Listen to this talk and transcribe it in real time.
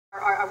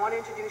I want to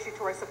introduce you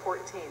to our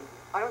support team.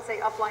 I don't say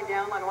upline,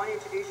 downline. I want to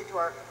introduce you to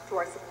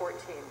our support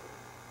team.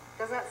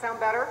 Doesn't that sound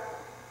better?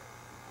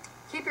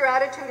 Keep your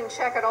attitude in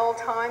check at all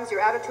times.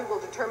 Your attitude will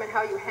determine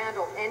how you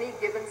handle any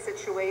given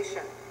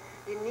situation.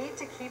 You need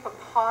to keep a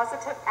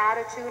positive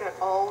attitude at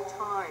all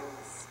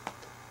times.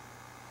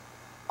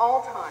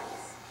 All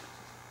times.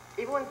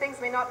 Even when things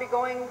may not be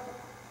going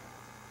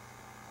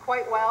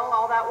quite well,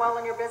 all that well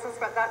in your business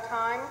at that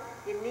time,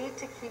 you need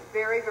to keep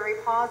very, very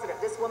positive.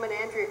 This woman,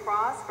 Andrea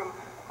Cross from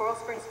Coral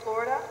Springs,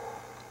 Florida,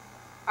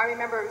 I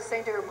remember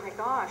saying to her, my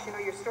gosh, you know,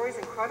 your story's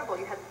incredible.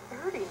 You had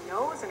 30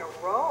 no's in a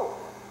row.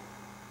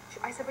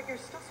 I said, but you're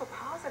still so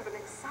positive and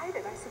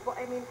excited. I said, well,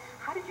 I mean,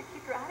 how did you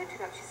keep your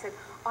attitude up? She said,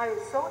 I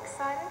was so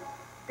excited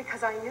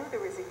because I knew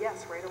there was a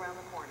yes right around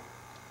the corner.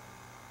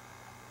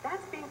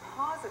 That's being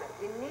positive.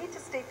 You need to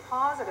stay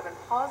positive and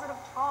positive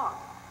talk.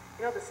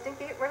 You know, the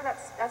stinking,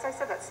 as I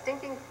said, that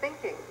stinking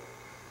thinking.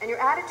 And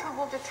your attitude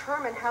will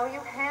determine how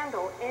you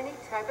handle any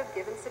type of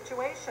given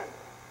situation,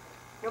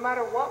 no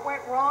matter what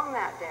went wrong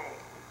that day.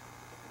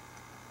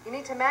 You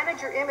need to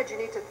manage your image. You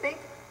need to think,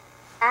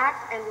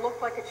 act, and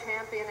look like a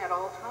champion at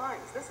all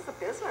times. This is a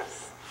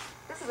business.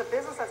 This is a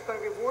business that's going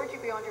to reward you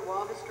beyond your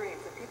wildest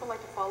dreams. And people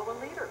like to follow a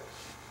leader.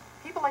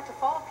 People like to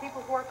follow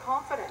people who are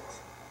confident.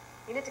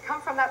 You need to come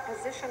from that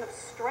position of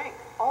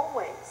strength,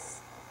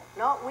 always.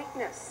 Not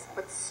weakness,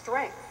 but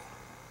strength.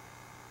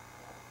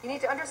 You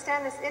need to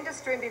understand this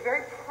industry and be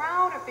very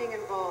proud of being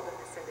involved in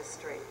this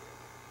industry.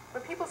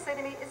 When people say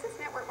to me, is this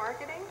network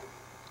marketing?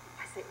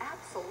 I say,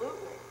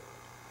 absolutely.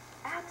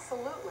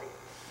 Absolutely.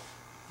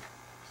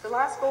 The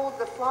last goal of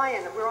the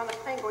fly-in, we were on the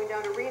plane going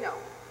down to Reno.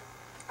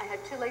 I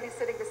had two ladies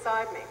sitting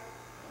beside me.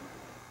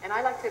 And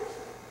I like to,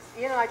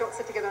 Ian and I don't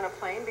sit together on a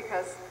plane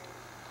because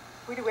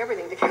we do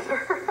everything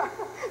together.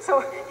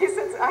 So he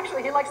sits,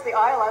 actually he likes the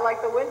aisle, I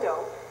like the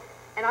window.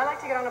 And I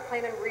like to get on a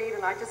plane and read,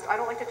 and I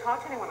don't like to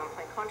talk to anyone on a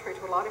plane, contrary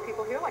to what a lot of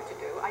people here like to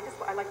do. I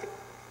like to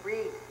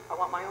read. I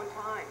want my own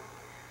time.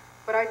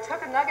 But I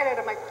took a nugget out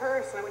of my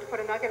purse, and I went to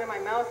put a nugget in my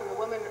mouth, and the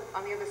woman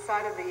on the other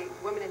side of the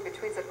woman in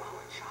between said, oh,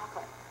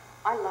 chocolate.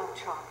 I love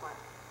chocolate,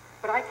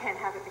 but I can't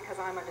have it because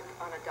I'm on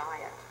a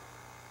diet.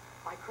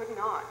 I could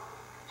not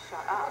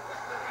shut up.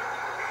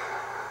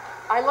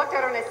 I looked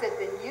at her and I said,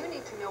 then you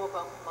need to know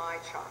about my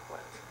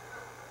chocolate.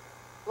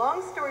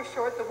 Long story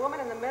short, the woman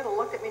in the middle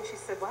looked at me and she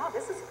said, wow,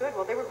 this is good.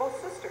 Well, they were both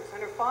sisters,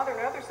 and her father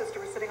and her other sister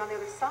were sitting on the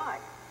other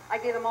side. I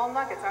gave them all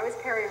nuggets. I always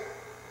carry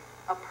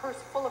a purse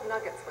full of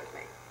nuggets with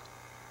me.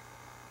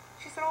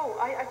 She said, oh,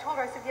 I told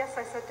her, I said, yes.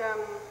 I said,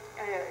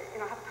 you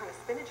know, I have a kind of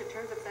spinach in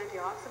terms of its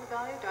antioxidant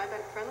value,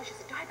 diabetic friendly. She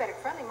said, diabetic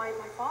friendly? My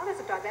father's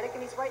a diabetic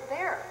and he's right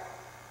there.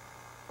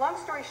 Long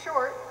story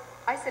short,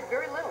 I said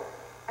very little.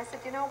 I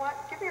said, you know what?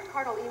 Give me your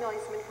card, I'll email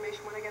you some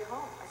information when I get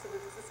home. I said,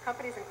 this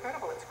company's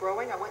incredible. It's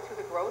growing. I went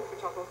through the growth,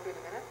 which I'll go through in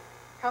a minute.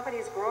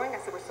 Company is growing.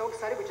 I said, we're so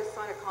excited. We just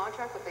signed a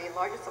contract with the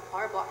largest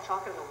supplier of block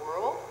chocolate in the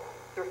world,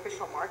 their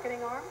official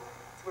marketing arm.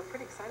 So we're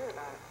pretty excited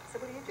about it. I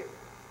said, what do you do?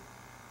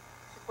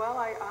 She said,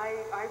 well,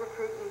 I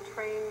recruit and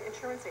train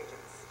insurance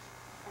agents.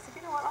 I said,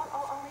 you know what?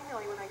 I'll email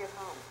you when I get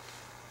home.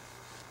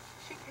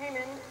 She came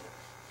in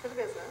to the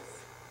business,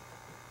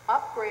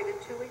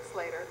 upgraded 2 weeks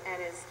later, and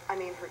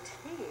her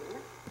team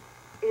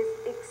is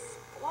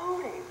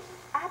exploding,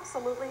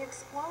 absolutely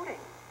exploding.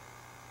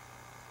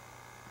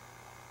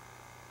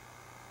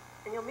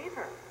 And you'll meet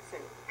her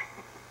soon.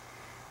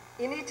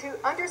 You need to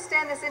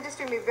understand this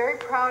industry and be very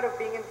proud of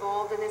being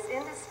involved in this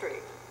industry.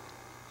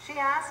 She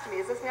asked me,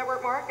 is this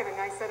network marketing?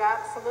 I said,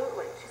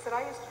 absolutely. She said,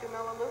 I used to do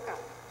Melaleuca.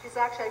 She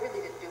said, actually, I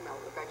really didn't do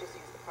Melaleuca, I just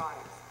used the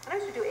products. And I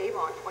used to do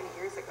Avon 20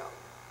 years ago.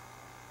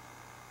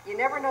 You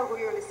never know who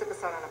you're going to sit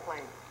beside on a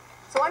plane.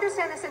 So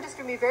understand this industry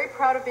and be very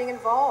proud of being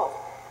involved.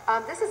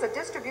 This is a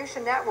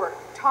distribution network.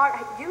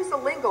 Use the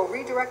lingo,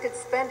 redirected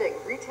spending,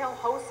 retail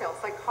wholesale,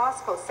 it's like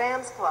Costco,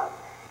 Sam's Club,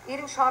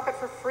 eating chocolate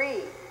for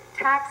free,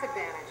 tax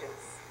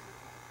advantages.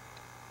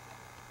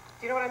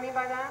 Do you know what I mean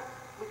by that?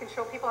 We can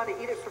show people how to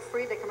eat it for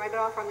free. They can write it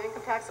off on their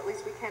income tax, at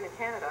least we can in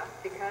Canada,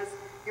 because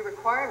your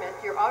requirement,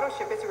 your auto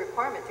ship is a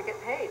requirement to get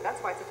paid. That's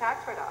why it's a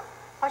tax write-off.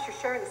 Plus you're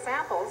sharing the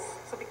samples,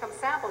 so it becomes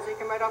samples, and you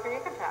can write off your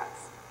income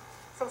tax.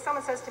 So if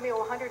someone says to me, oh,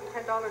 $110 a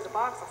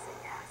box, I'll say,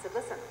 yeah. I said,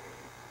 listen,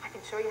 I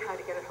can show you how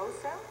to get it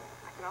wholesale.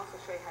 I can also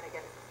show you how to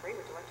get it for free.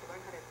 Would you like to learn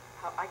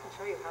I can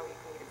show you how you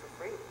can eat it for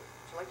free.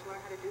 Would you like to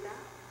learn how to do that?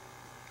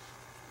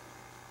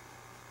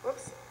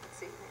 Whoops, let's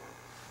see. Hang on.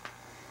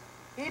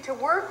 You need to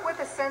work with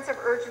a sense of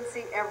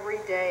urgency every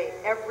day,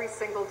 every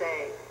single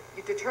day.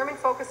 You determine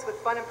focus with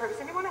fun and purpose,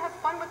 and you want to have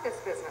fun with this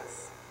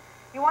business.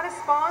 You want to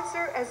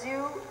sponsor as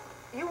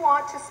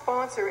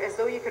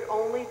though you could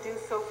only do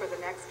so for the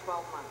next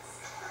 12 months.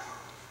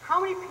 How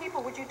many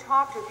people would you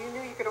talk to if you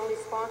knew you could only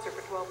sponsor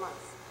for 12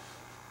 months?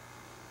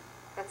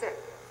 That's it.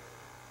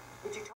 Would you